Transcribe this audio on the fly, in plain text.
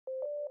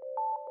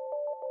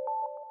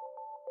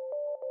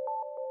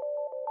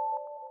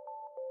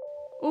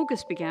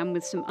August began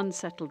with some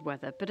unsettled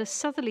weather, but a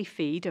southerly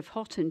feed of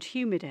hot and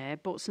humid air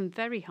brought some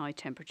very high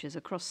temperatures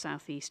across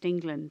southeast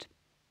England.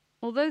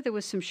 Although there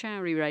was some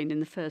showery rain in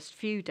the first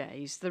few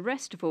days, the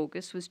rest of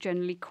August was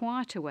generally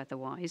quieter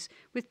weather-wise,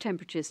 with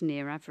temperatures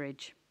near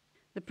average.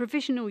 The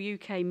provisional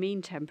UK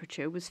mean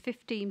temperature was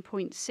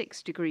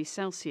 15.6 degrees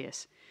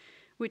Celsius,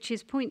 which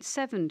is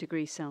 0.7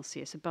 degrees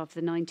Celsius above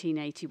the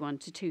 1981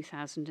 to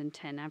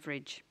 2010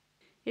 average.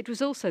 It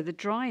was also the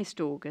driest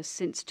August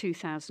since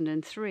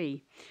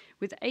 2003,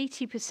 with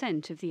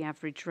 80% of the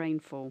average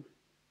rainfall.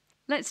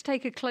 Let's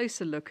take a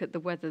closer look at the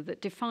weather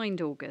that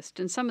defined August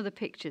and some of the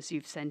pictures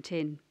you've sent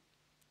in.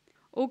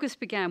 August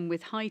began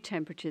with high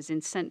temperatures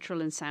in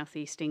central and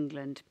southeast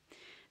England.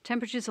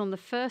 Temperatures on the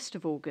 1st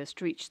of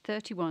August reached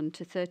 31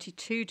 to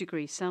 32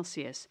 degrees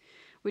Celsius,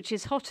 which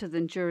is hotter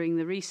than during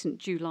the recent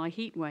July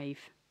heatwave.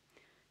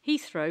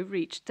 Heathrow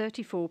reached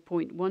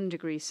 34.1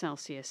 degrees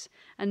Celsius,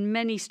 and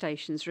many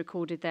stations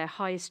recorded their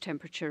highest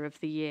temperature of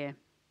the year.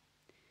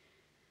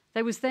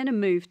 There was then a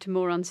move to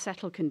more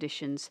unsettled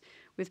conditions,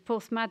 with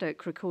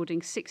Porthmadog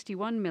recording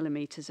 61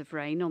 millimetres of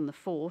rain on the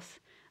 4th,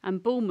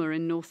 and Bulmer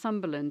in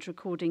Northumberland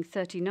recording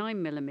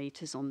 39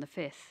 millimetres on the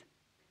 5th.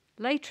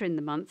 Later in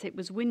the month it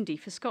was windy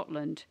for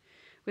Scotland,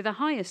 with a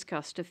highest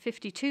gust of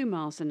 52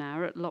 miles an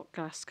hour at Loch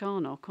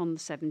Glascarnock on the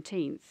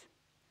 17th.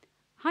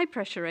 High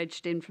pressure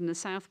edged in from the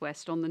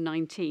southwest on the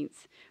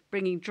 19th,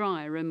 bringing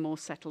drier and more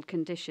settled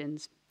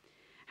conditions.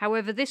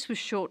 However, this was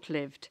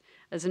short-lived,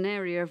 as an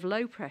area of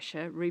low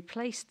pressure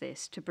replaced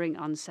this to bring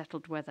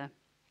unsettled weather.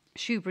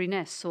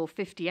 Shoebury-Ness saw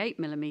 58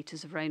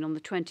 millimetres of rain on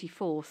the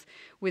 24th,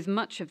 with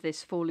much of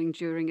this falling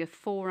during a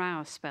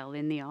 4-hour spell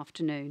in the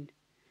afternoon.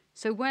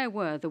 So where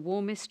were the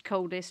warmest,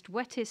 coldest,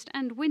 wettest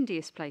and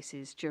windiest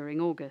places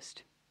during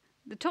August?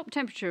 The top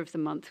temperature of the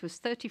month was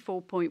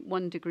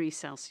 34.1 degrees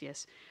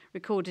Celsius,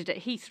 recorded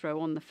at Heathrow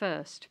on the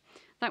 1st.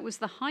 That was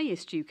the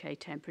highest UK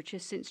temperature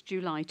since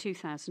July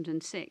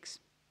 2006.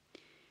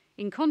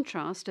 In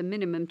contrast, a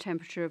minimum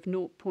temperature of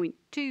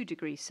 0.2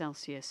 degrees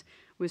Celsius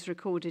was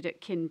recorded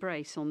at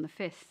Kinbrace on the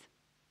 5th.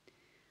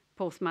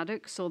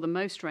 Porthmadog saw the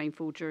most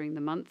rainfall during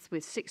the month,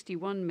 with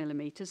 61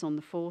 millimetres on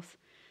the 4th,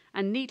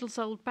 and Needles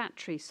Old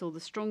Battery saw the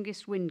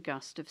strongest wind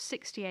gust of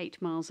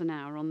 68 miles an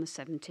hour on the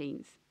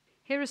 17th.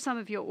 Here are some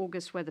of your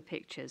August weather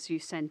pictures you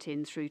sent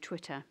in through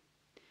Twitter.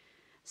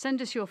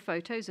 Send us your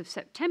photos of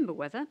September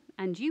weather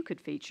and you could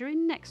feature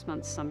in next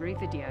month's summary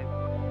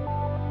video.